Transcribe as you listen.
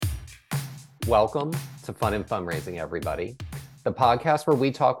Welcome to Fun and Fundraising, everybody. The podcast where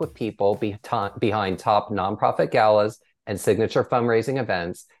we talk with people behind top nonprofit galas and signature fundraising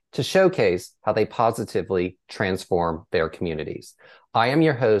events to showcase how they positively transform their communities. I am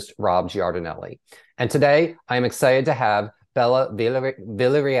your host, Rob Giardinelli, and today I am excited to have Bella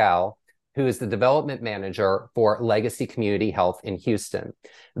Villarreal, who is the development manager for Legacy Community Health in Houston.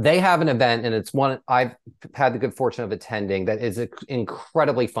 They have an event, and it's one I've had the good fortune of attending that is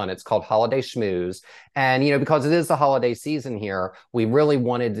incredibly fun. It's called Holiday Schmooze. And, because it is the holiday season here, we really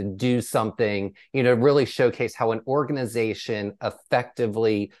wanted to do something, really showcase how an organization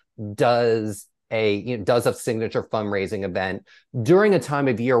effectively does a signature fundraising event during a time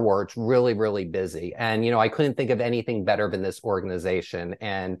of year where it's really, really busy. And, I couldn't think of anything better than this organization.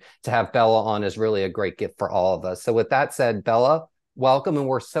 And to have Bella on is really a great gift for all of us. So with that said, Bella, welcome. And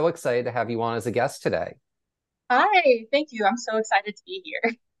we're so excited to have you on as a guest today. Hi, thank you. I'm so excited to be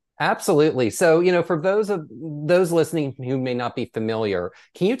here. Absolutely. So, for those listening who may not be familiar,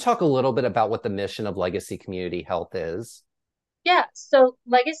 can you talk a little bit about what the mission of Legacy Community Health is? Yeah, so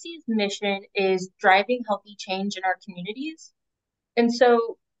Legacy's mission is driving healthy change in our communities. And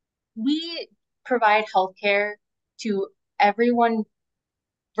so we provide healthcare to everyone,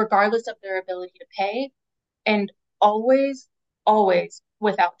 regardless of their ability to pay, and always, always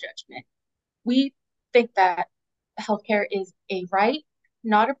without judgment. We think that healthcare is a right,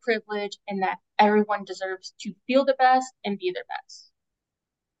 not a privilege, and that everyone deserves to feel the best and be their best.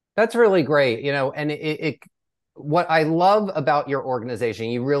 That's really great, and what I love about your organization,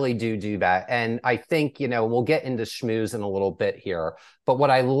 you really do that. And I think, we'll get into schmooze in a little bit here, but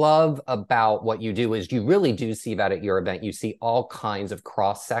what I love about what you do is you really do see that at your event. You see all kinds of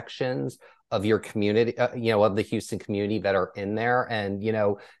cross sections of your community, of the Houston community that are in there. And,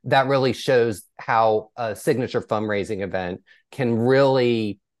 that really shows how a signature fundraising event can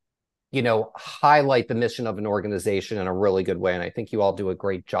really highlight the mission of an organization in a really good way. And I think you all do a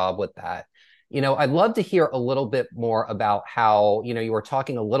great job with that. I'd love to hear a little bit more about how, you were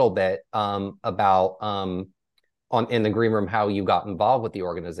talking a little bit about in the green room, how you got involved with the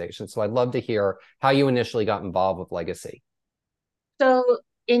organization. So I'd love to hear how you initially got involved with Legacy. So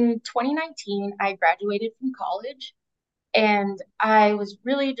in 2019, I graduated from college and I was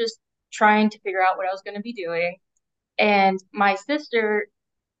really just trying to figure out what I was going to be doing. And my sister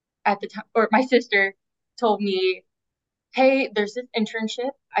at the time, or my sister told me, hey, there's this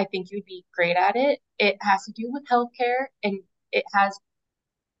internship. I think you'd be great at it. It has to do with healthcare and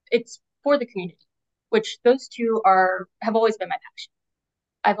it's for the community, which those two have always been my passion.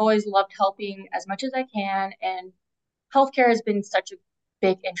 I've always loved helping as much as I can, and healthcare has been such a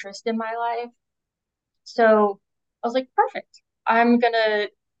big interest in my life. So I was like, perfect. I'm gonna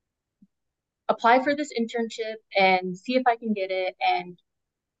apply for this internship and see if I can get it and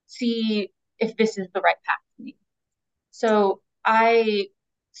see if this is the right path for me. So I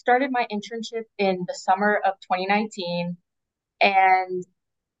started my internship in the summer of 2019 and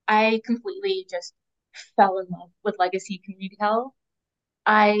I completely just fell in love with Legacy Community Health.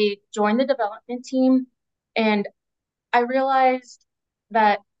 I joined the development team and I realized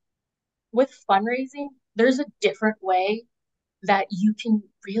that with fundraising, there's a different way that you can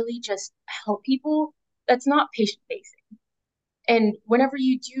really just help people that's not patient facing. And whenever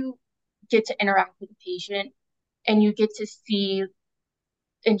you do get to interact with a patient and you get to see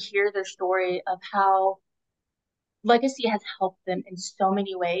and hear their story of how Legacy has helped them in so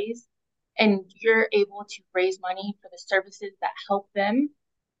many ways, and you're able to raise money for the services that help them,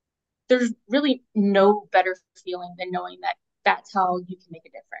 there's really no better feeling than knowing that that's how you can make a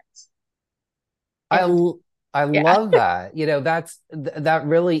difference. I And I yeah, love that. That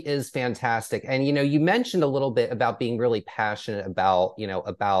really is fantastic. And you mentioned a little bit about being really passionate about,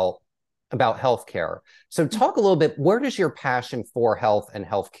 about healthcare. So talk a little bit, where does your passion for health and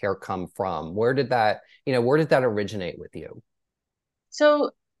healthcare come from? Where did that originate with you?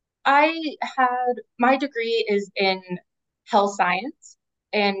 so I had my degree is in health science,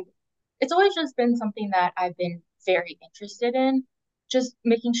 and it's always just been something that I've been very interested in, just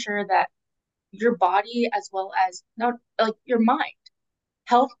making sure that your body as well as not like your mind,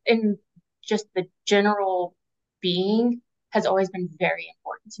 health and just the general being has always been very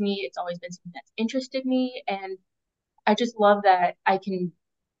important to me. It's always been something that's interested me, and I just love that I can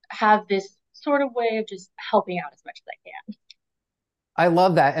have this sort of way of just helping out as much as I can. I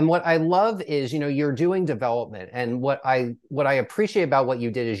love that. And what I love is, you're doing development. And what I appreciate about what you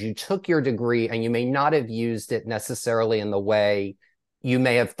did is you took your degree and you may not have used it necessarily in the way you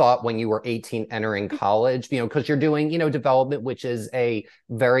may have thought when you were 18 entering college, because you're doing, development, which is a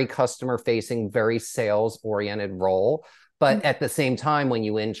very customer facing, very sales oriented role. But at the same time, when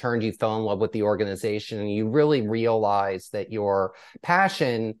you interned, you fell in love with the organization and you really realize that your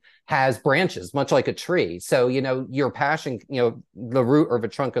passion has branches, much like a tree. So, your passion, the root or the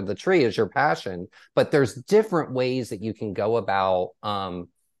trunk of the tree is your passion, but there's different ways that you can go about,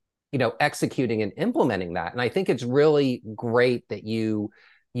 executing and implementing that. And I think it's really great that you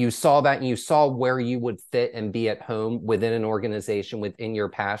saw that and you saw where you would fit and be at home within an organization within your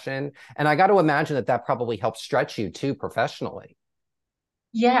passion. And I got to imagine that that probably helped stretch you too professionally.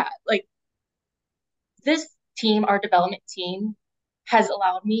 Yeah, like this team, our development team, has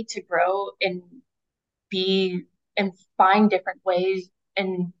allowed me to grow and be and find different ways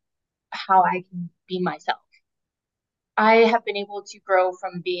and how I can be myself. I have been able to grow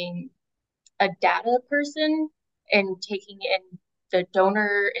from being a data person and taking in the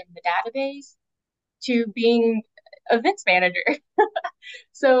donor in the database to being events manager.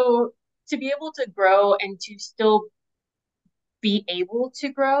 So to be able to grow and to still be able to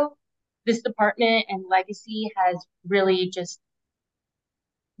grow, this department and legacy has really just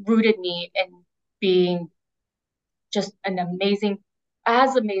rooted me in being just as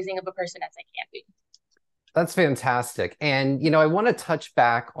amazing of a person as I can be. That's fantastic. And, I want to touch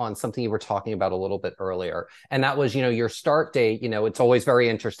back on something you were talking about a little bit earlier. And that was, your start date. It's always very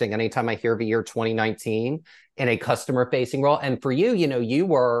interesting. Anytime I hear the year 2019 in a customer facing role. And for you, you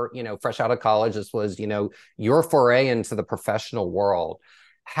were, fresh out of college. This was, your foray into the professional world.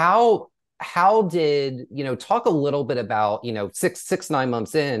 How did, talk a little bit about, 9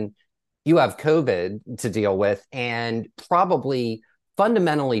 months in, you have COVID to deal with and probably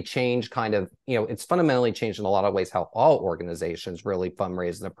fundamentally changed it's fundamentally changed in a lot of ways how all organizations really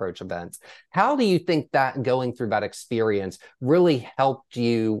fundraise and approach events. How do you think that going through that experience really help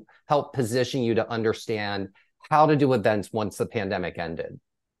position you to understand how to do events once the pandemic ended?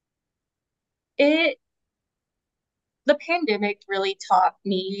 It the pandemic really taught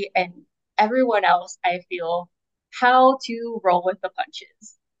me and everyone else, I feel, how to roll with the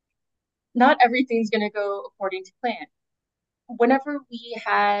punches. Not everything's going to go according to plan. Whenever we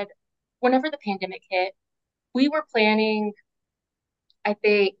had, Whenever the pandemic hit, we were planning, I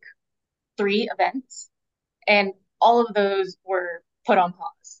think, 3 events, and all of those were put on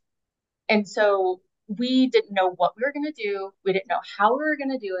pause. And so we didn't know what we were going to do. We didn't know how we were going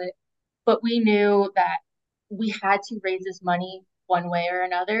to do it, but we knew that we had to raise this money one way or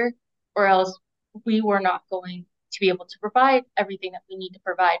another, or else we were not going to be able to provide everything that we need to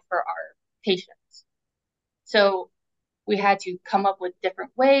provide for our patients. So we had to come up with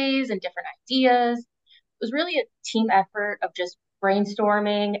different ways and different ideas. It was really a team effort of just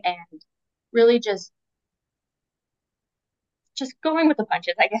brainstorming and really just going with the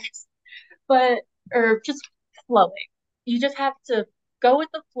punches, I guess. But or just flowing. You just have to go with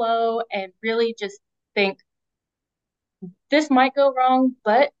the flow and really just think this might go wrong,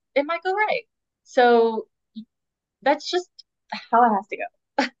 but it might go right. So that's just how it has to go.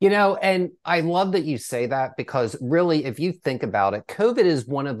 And I love that you say that because really, if you think about it, COVID is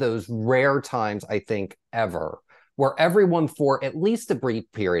one of those rare times, I think, ever where everyone, for at least a brief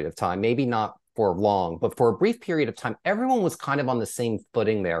period of time, maybe not for long, but for a brief period of time, everyone was kind of on the same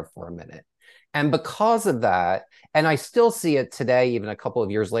footing there for a minute. And because of that, and I still see it today, even a couple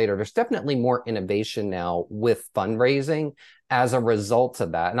of years later, there's definitely more innovation now with fundraising as a result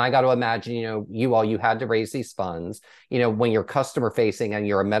of that. And I got to imagine, you had to raise these funds, when you're customer facing and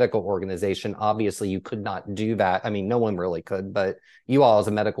you're a medical organization, obviously you could not do that. I mean, no one really could, but you all as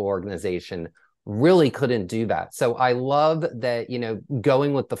a medical organization really couldn't do that. So I love that,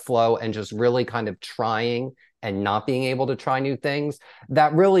 going with the flow and just really kind of trying and not being able to try new things.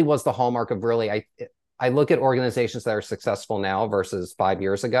 That really was the hallmark of I look at organizations that are successful now versus 5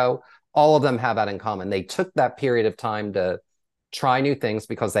 years ago. All of them have that in common. They took that period of time to try new things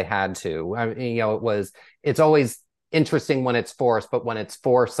because they had to. I mean, it's always interesting when it's forced, but when it's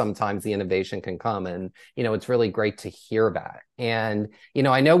forced, sometimes the innovation can come. And, it's really great to hear that. And,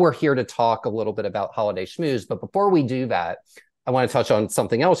 I know we're here to talk a little bit about Holiday Schmooze, but before we do that, I want to touch on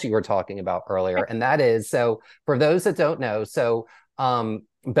something else you were talking about earlier. And that is, so for those that don't know,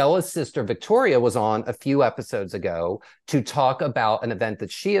 Bella's sister Victoria was on a few episodes ago to talk about an event that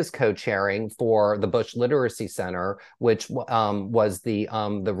she is co-chairing for the Bush Literacy Center, which was the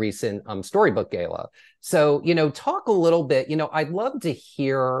recent Storybook Gala. So, talk a little bit, I'd love to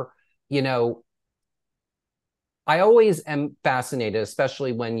hear, I always am fascinated,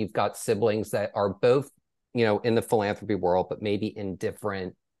 especially when you've got siblings that are both, in the philanthropy world, but maybe in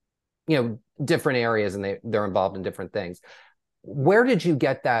different areas, and they're involved in different things. Where did you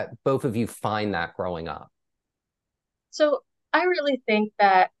get that, both of you find that growing up? So I really think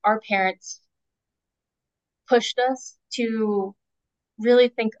that our parents pushed us to really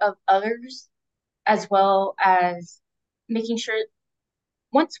think of others as well as making sure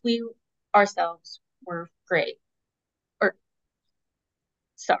once we ourselves were great, or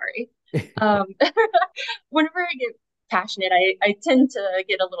sorry, um, whenever I get passionate, I tend to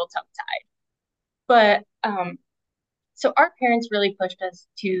get a little tongue tied. But so our parents really pushed us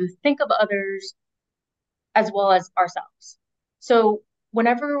to think of others as well as ourselves. So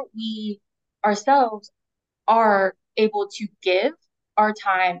whenever we ourselves are able to give our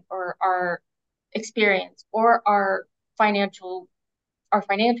time or our experience or financial our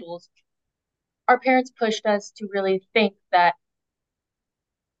financials, our parents pushed us to really think that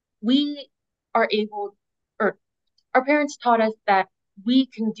we are able, or our parents taught us that we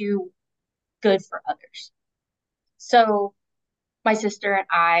can do good for others. So my sister and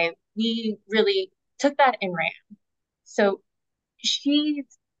I, we really took that and ran. So she's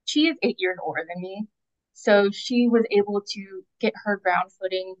she is 8 years older than me. So she was able to get her ground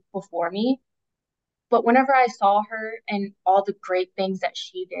footing before me. But whenever I saw her and all the great things that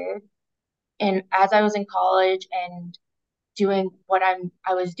she did, and as I was in college and doing what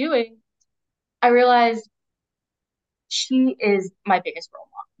I was doing, I realized she is my biggest role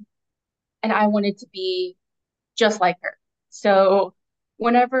model. And I wanted to be just like her. So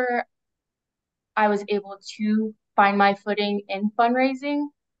whenever I was able to find my footing in fundraising,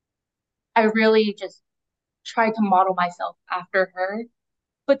 I really just tried to model myself after her,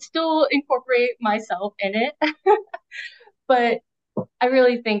 but still incorporate myself in it. But I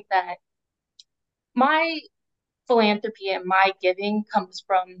really think that my philanthropy and my giving comes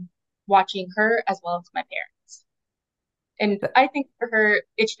from watching her as well as my parents. And I think for her,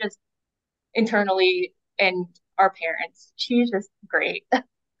 it's just internally and our parents. She's just great.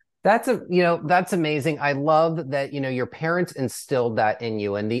 That's amazing. I love that, your parents instilled that in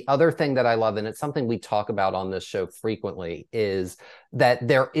you. And the other thing that I love, and it's something we talk about on this show frequently, is that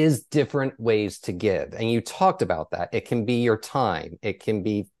there is different ways to give. And you talked about that. It can be your time, it can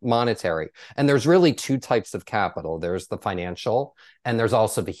be monetary. And there's really two types of capital. There's the financial and there's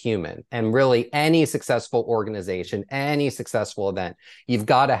also the human. And really any successful organization, any successful event, you've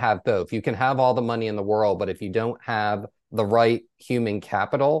got to have both. You can have all the money in the world, but if you don't have the right human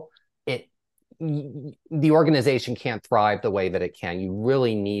capital, it the organization can't thrive the way that it can. You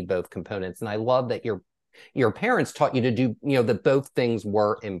really need both components. And I love that your parents taught you to do, that both things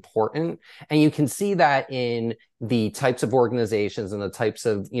were important. And you can see that in the types of organizations and the types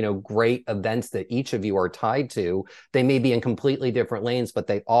of, great events that each of you are tied to. They may be in completely different lanes, but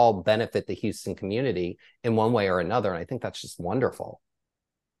they all benefit the Houston community in one way or another. And I think that's just wonderful.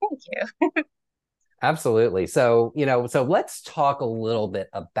 Thank you. Absolutely. So, so let's talk a little bit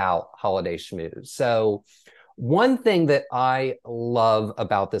about Holiday Schmooze. So, one thing that I love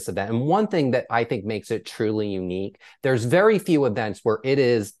about this event, and one thing that I think makes it truly unique, there's very few events where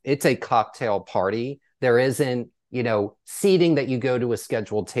it's a cocktail party. There isn't, seating that you go to a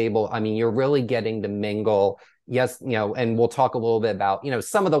scheduled table. I mean, you're really getting to mingle. Yes, and we'll talk a little bit about,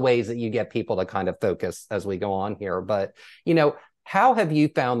 some of the ways that you get people to kind of focus as we go on here. But, how have you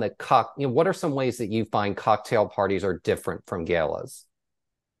found that what are some ways that you find cocktail parties are different from galas?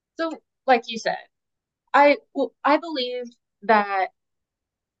 So, like you said, I believe that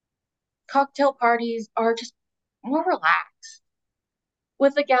cocktail parties are just more relaxed.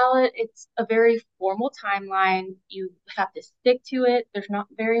 With a gala, it's a very formal timeline. You have to stick to it. There's not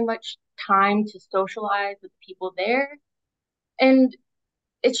very much time to socialize with people there. And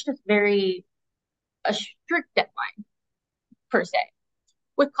it's just very a strict deadline per se.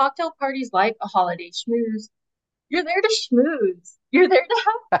 With cocktail parties like a holiday schmooze, you're there to schmooze. You're there to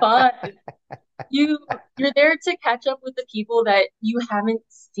have fun. You you're there to catch up with the people that you haven't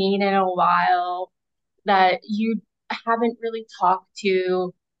seen in a while, that you haven't really talked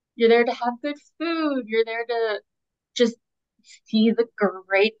to. You're there to have good food. You're there to just see the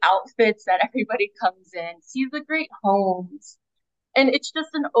great outfits that everybody comes in, see the great homes. And it's just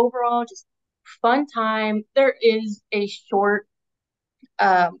an overall just fun time. There is a short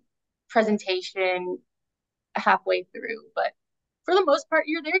um, presentation halfway through, but for the most part,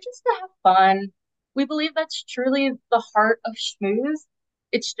 you're there just to have fun. We believe that's truly the heart of Schmooze.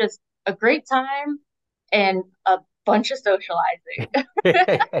 It's just a great time and a bunch of socializing.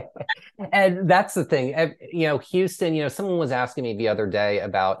 And that's the thing. Houston, someone was asking me the other day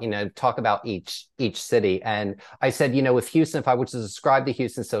about, talk about each city. And I said, with Houston, if I were to describe the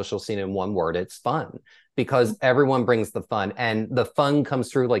Houston social scene in one word, it's fun, because everyone brings the fun, and the fun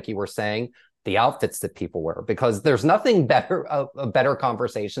comes through, like you were saying, the outfits that people wear, because there's nothing better, a better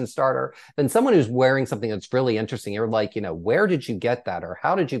conversation starter than someone who's wearing something that's really interesting. You're like, where did you get that, or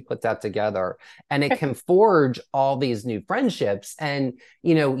how did you put that together? And it can forge all these new friendships. And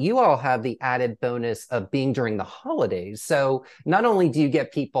you all have the added bonus of being during the holidays. So not only do you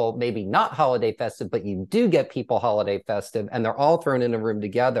get people maybe not holiday festive, but you do get people holiday festive, and they're all thrown in a room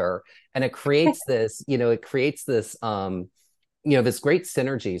together. And it creates this, this great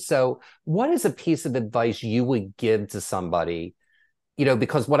synergy. So what is a piece of advice you would give to somebody,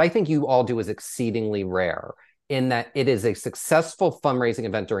 because what I think you all do is exceedingly rare in that it is a successful fundraising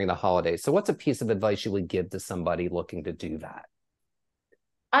event during the holidays. So what's a piece of advice you would give to somebody looking to do that?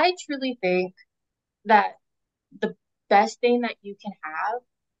 I truly think that the best thing that you can have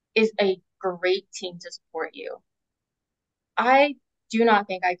is a great team to support you. I do not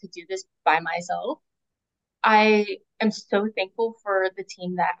think I could do this by myself. I am so thankful for the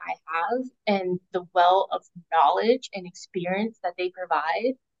team that I have and the well of knowledge and experience that they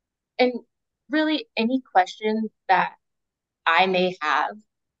provide. And really, any question that I may have,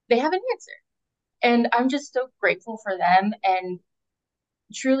 they have an answer. And I'm just so grateful for them. And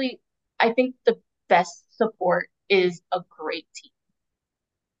truly, I think the best support is a great team.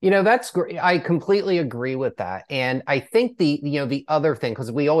 That's great. I completely agree with that. And I think the other thing,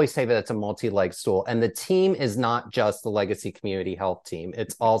 because we always say that it's a multi-leg stool, and the team is not just the legacy community health team.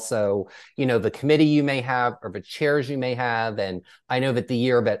 It's also, the committee you may have or the chairs you may have. And I know that the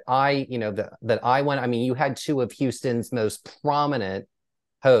year that that I went, I mean, you had two of Houston's most prominent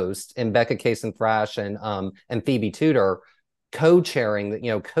hosts in Becca Case and Thrash and Phoebe Tudor co-chairing,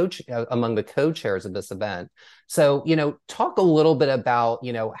 coach among the co-chairs of this event. So, talk a little bit about,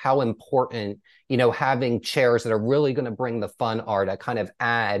 how important, having chairs that are really going to bring the fun art to kind of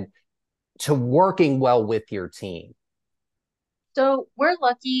add to working well with your team. So we're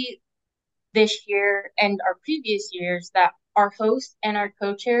lucky this year and our previous years that our hosts and our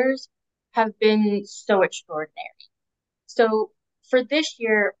co-chairs have been so extraordinary. So for this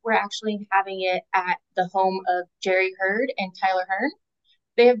year, we're actually having it at the home of Jerry Hurd and Tyler Hearn.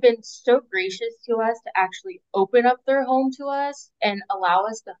 They have been so gracious to us to actually open up their home to us and allow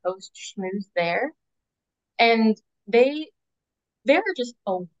us to host Schmooze there. And they're just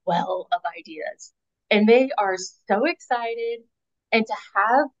a well of ideas. And they are so excited. And to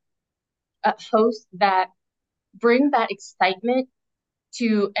have a host that bring that excitement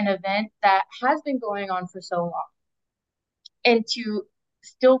to an event that has been going on for so long and to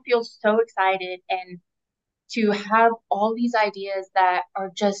still feel so excited and to have all these ideas that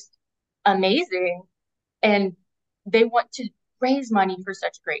are just amazing and they want to raise money for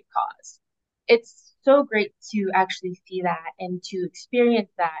such great cause. It's so great to actually see that and to experience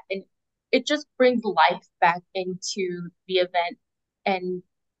that. And it just brings life back into the event and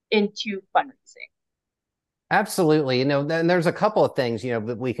into fundraising. Absolutely. Then there's a couple of things,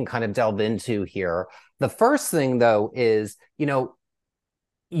 that we can kind of delve into here. The first thing, though, is,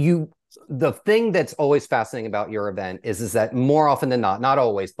 you the thing that's always fascinating about your event is that more often than not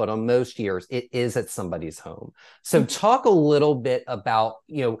always, but on most years, it is at somebody's home. So talk a little bit about,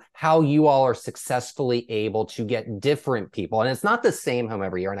 how you all are successfully able to get different people. And it's not the same home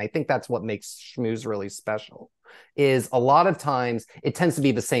every year. And I think that's what makes Schmooze really special. Is a lot of times it tends to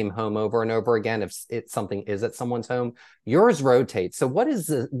be the same home over and over again if something is at someone's home. Yours rotates. So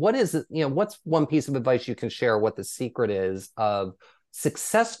what's one piece of advice you can share what the secret is of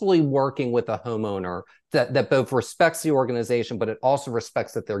successfully working with a homeowner that both respects the organization, but it also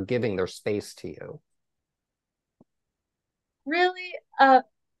respects that they're giving their space to you? Really,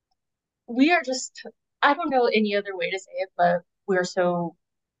 we are just, I don't know any other way to say it, but we're so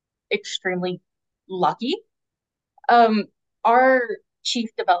extremely lucky. Um, our chief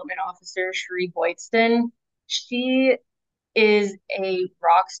development officer, Sheree Boydston, she is a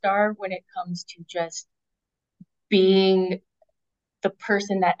rock star when it comes to just being the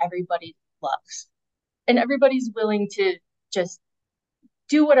person that everybody loves. And everybody's willing to just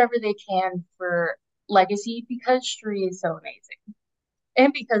do whatever they can for Legacy because Sheree is so amazing.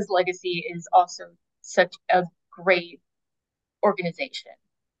 And because Legacy is also such a great organization.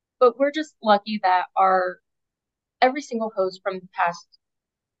 But we're just lucky that our every single host from the past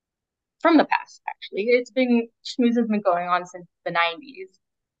actually. It's been Schmooze has been going on since the 90s.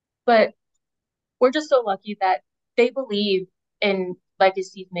 But we're just so lucky that they believe in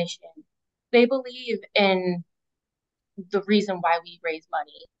Legacy's mission. They believe in the reason why we raise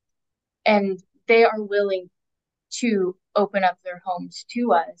money. And they are willing to open up their homes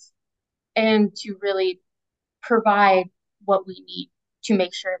to us and to really provide what we need to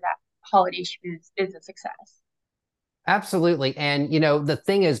make sure that Holiday Schmooze is a success. Absolutely. And, the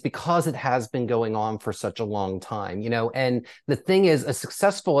thing is, because it has been going on for such a long time, and the thing is, a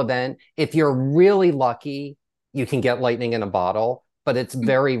successful event, if you're really lucky, you can get lightning in a bottle, but it's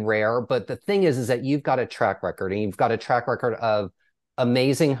very rare. But the thing is that you've got a track record, and you've got a track record of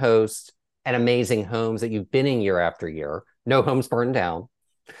amazing hosts and amazing homes that you've been in year after year. No homes burned down.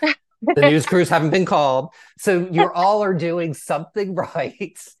 The news crews haven't been called. So you're all are doing something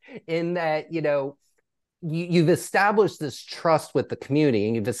right in that, you've established this trust with the community,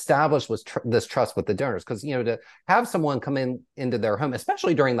 and you've established this trust with the donors, because to have someone come into their home,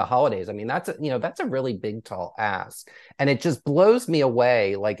 especially during the holidays, I mean, that's a really big, tall ask. And it just blows me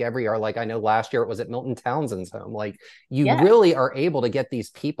away, like every year. Like, I know last year it was at Milton Townsend's home. Like, you Yes, really are able to get these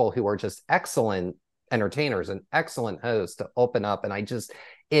people who are just excellent entertainers and excellent hosts to open up. And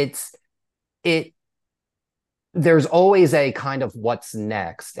it's it there's always a kind of what's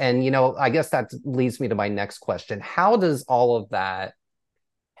next. And, I guess that leads me to my next question. How does all of that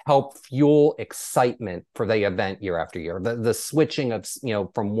help fuel excitement for the event year after year, the switching of,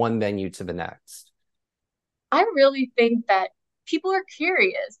 from one venue to the next? I really think that people are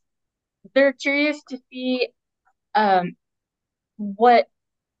curious. They're curious to see um, what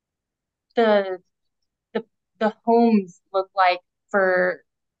the the the homes look like for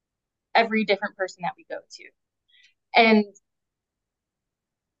every different person that we go to. And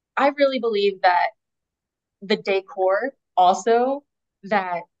I really believe that the decor also,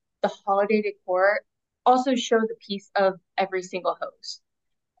 that the holiday decor also show the piece of every single host.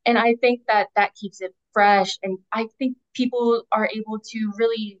 And I think that that keeps it fresh. And I think people are able to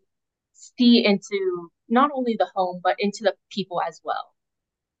really see into not only the home, but into the people as well.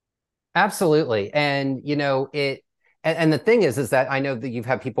 Absolutely. And, and the thing is that I know that you've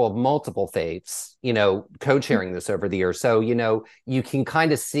had people of multiple faiths, co-chairing this over the years. So, you can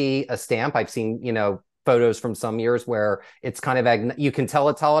kind of see a stamp. I've seen, photos from some years where it's kind of, you can tell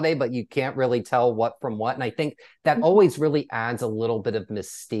it's holiday, but you can't really tell what from what. And I think that always really adds a little bit of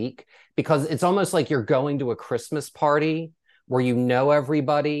mystique, because it's almost like you're going to a Christmas party where you know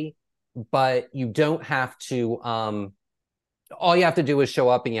everybody, but you don't have to, all you have to do is show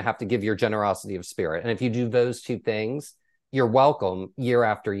up, and you have to give your generosity of spirit. And if you do those two things, you're welcome year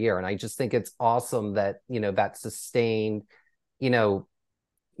after year. And I just think it's awesome that, that sustained, you know,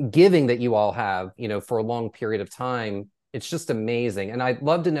 giving that you all have, for a long period of time. It's just amazing. And I'd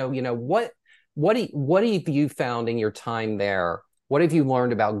love to know, what have you found in your time there? What have you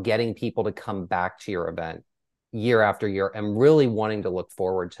learned about getting people to come back to your event year after year and really wanting to look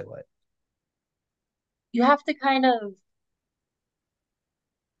forward to it? You have to kind of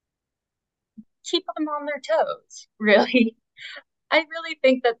keep them on their toes, really. I really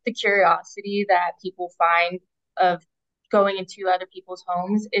think that the curiosity that people find of going into other people's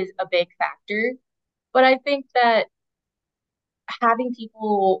homes is a big factor. But I think that having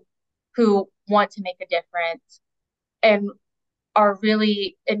people who want to make a difference and are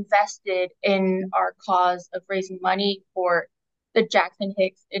really invested in our cause of raising money for the Jackson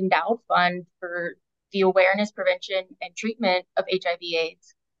Hicks Endowed Fund for the awareness, prevention, and treatment of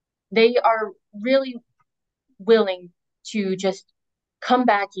HIV/AIDS, they are really willing to just come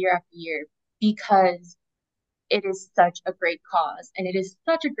back year after year because it is such a great cause and it is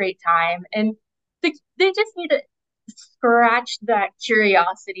such a great time. And they just need to scratch that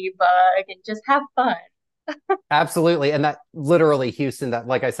curiosity bug and just have fun. Absolutely. And that literally Houston, that,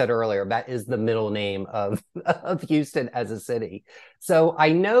 like I said earlier, that is the middle name of, of Houston as a city. So I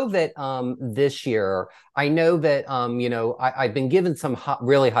know that this year, I know that, I've been given some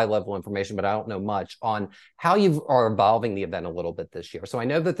really high level information, but I don't know much on how you are evolving the event a little bit this year. So I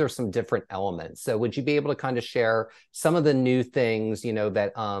know that there's some different elements. So would you be able to kind of share some of the new things,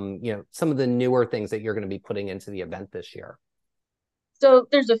 that, some of the newer things that you're going to be putting into the event this year? So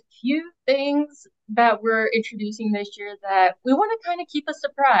there's a few things that we're introducing this year that we want to kind of keep a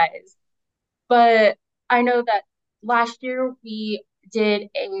surprise. But I know that last year we did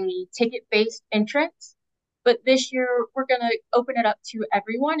a ticket-based entrance, but this year we're going to open it up to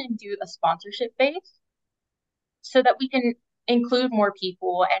everyone and do a sponsorship base so that we can include more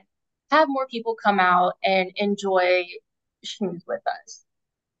people and have more people come out and enjoy Schmooze with us.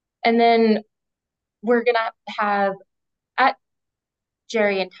 And then we're going to have at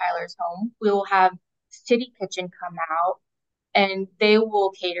Jerry and Tyler's home, we will have City Kitchen come out and they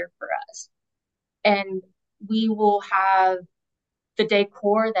will cater for us. And we will have the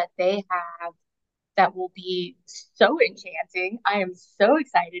decor that they have that will be so enchanting. I am so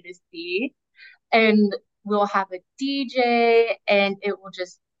excited to see. And we'll have a DJ and it will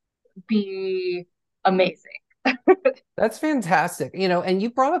just be amazing. That's fantastic. And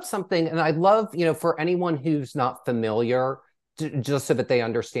you brought up something, and I love, for anyone who's not familiar, just so that they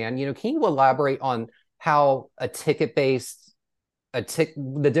understand, can you elaborate on how the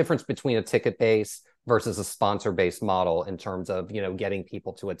difference between a ticket based versus a sponsor based model in terms of, getting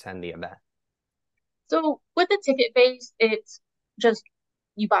people to attend the event? So with the ticket base, it's just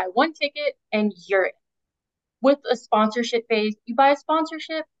you buy one ticket and you're in. With a sponsorship base, you buy a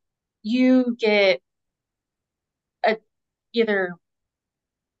sponsorship, you get a either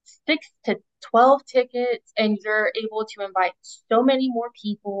 6 to 12 tickets, and you're able to invite so many more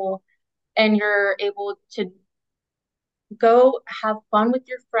people, and you're able to go have fun with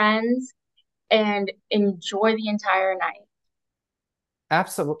your friends and enjoy the entire night.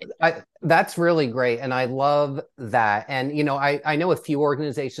 Absolutely. That's really great. And I love that. And, I know a few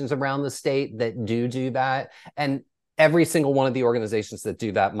organizations around the state that do that. And every single one of the organizations that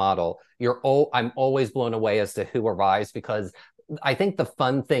do that model, I'm always blown away as to who arrives, because I think the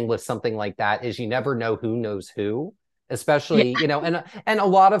fun thing with something like that is you never know who knows who, Yeah, especially, and a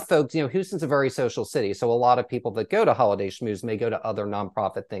lot of folks, Houston's a very social city. So a lot of people that go to Holiday Schmooze may go to other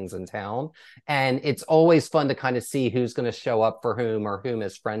nonprofit things in town. And it's always fun to kind of see who's going to show up for whom, or whom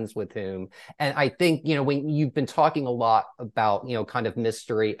is friends with whom. And I think, when you've been talking a lot about, kind of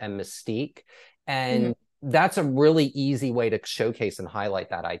mystery and mystique, mhm. and that's a really easy way to showcase and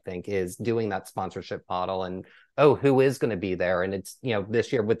highlight that, I think, is doing that sponsorship model. And oh, who is going to be there? And it's,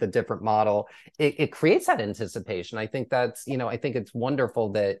 this year with the different model, it creates that anticipation. I think I think it's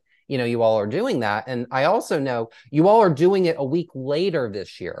wonderful that, you all are doing that. And I also know you all are doing it a week later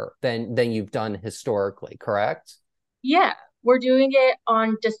this year than you've done historically, correct? Yeah, we're doing it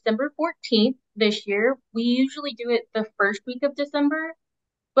on December 14th this year. We usually do it the first week of December,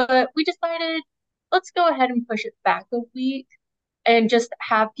 but we decided let's go ahead and push it back a week and just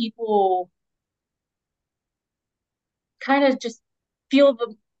have people kind of just feel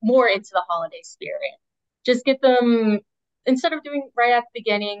the more into the holiday spirit. Just get them, instead of doing right at the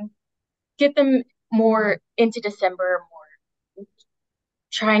beginning, get them more into December, more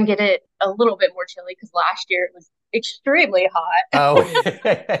try and get it a little bit more chilly because last year it was extremely hot. Oh,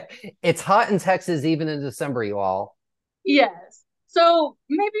 it's hot in Texas even in December, you all. Yes. So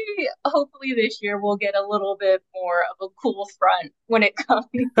maybe hopefully this year we'll get a little bit more of a cool front when it comes.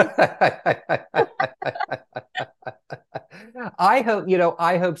 I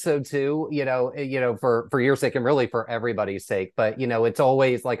hope so too, for your sake and really for everybody's sake. But, it's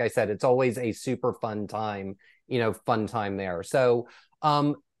always, like I said, it's always a super fun time there. So,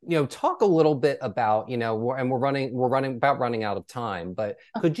 talk a little bit about, and we're running out of time, but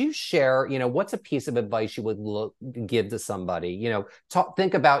could you share, what's a piece of advice you would give to somebody,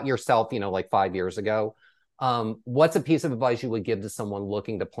 think about yourself, like 5 years ago. What's a piece of advice you would give to someone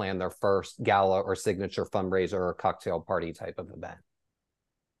looking to plan their first gala or signature fundraiser or cocktail party type of event?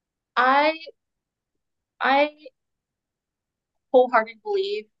 I I wholeheartedly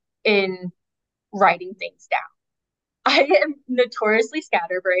believe in writing things down. I am notoriously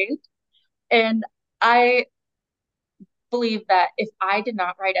scatterbrained, and I believe that if I did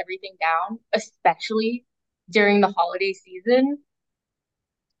not write everything down, especially during the holiday season,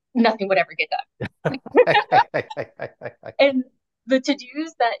 nothing would ever get done. And the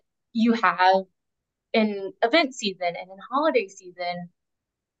to-dos that you have in event season and in holiday season,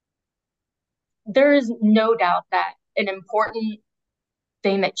 there is no doubt that an important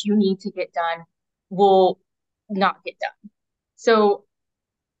thing that you need to get done will not get done. So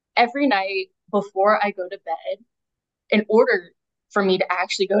every night before I go to bed, in order for me to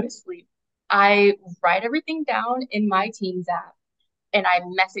actually go to sleep, I write everything down in my Teams app and I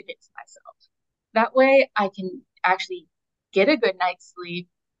message it to myself. That way I can actually get a good night's sleep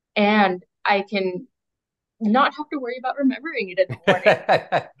and I can not have to worry about remembering it in the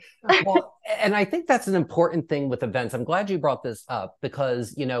morning. Well, and I think that's an important thing with events. I'm glad you brought this up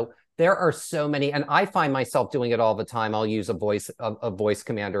because, there are so many, and I find myself doing it all the time. I'll use a voice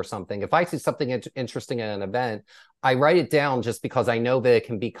command or something. If I see something interesting in an event, I write it down just because I know that it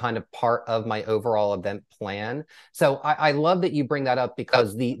can be kind of part of my overall event plan. So I love that you bring that up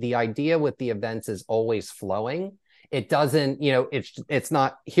because the idea with the events is always flowing. It doesn't, it's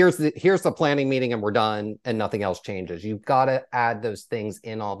not here's the planning meeting and we're done and nothing else changes. You've got to add those things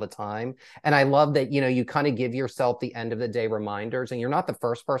in all the time. And I love that, you kind of give yourself the end of the day reminders. And you're not the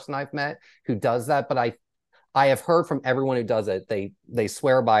first person I've met who does that, but I have heard from everyone who does it, they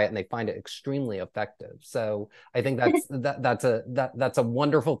swear by it and they find it extremely effective. So I think that's a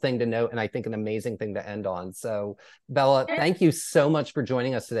wonderful thing to note, and I think an amazing thing to end on. So Bella, thank you so much for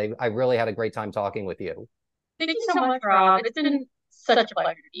joining us today. I really had a great time talking with you. Thank you so much, Rob. It's been such a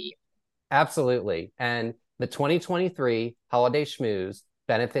pleasure to be here. Absolutely. And The 2023 Holiday Schmooze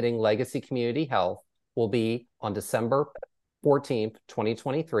benefiting Legacy Community Health will be on December 14th,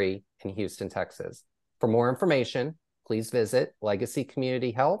 2023 in Houston, Texas. For more information, please visit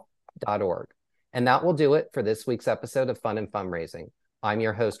legacycommunityhealth.org. And that will do it for this week's episode of Fun and Fundraising. I'm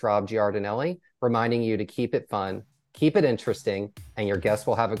your host, Rob Giardinelli, reminding you to keep it fun, keep it interesting, and your guests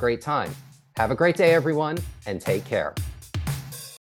will have a great time. Have a great day, everyone, and take care.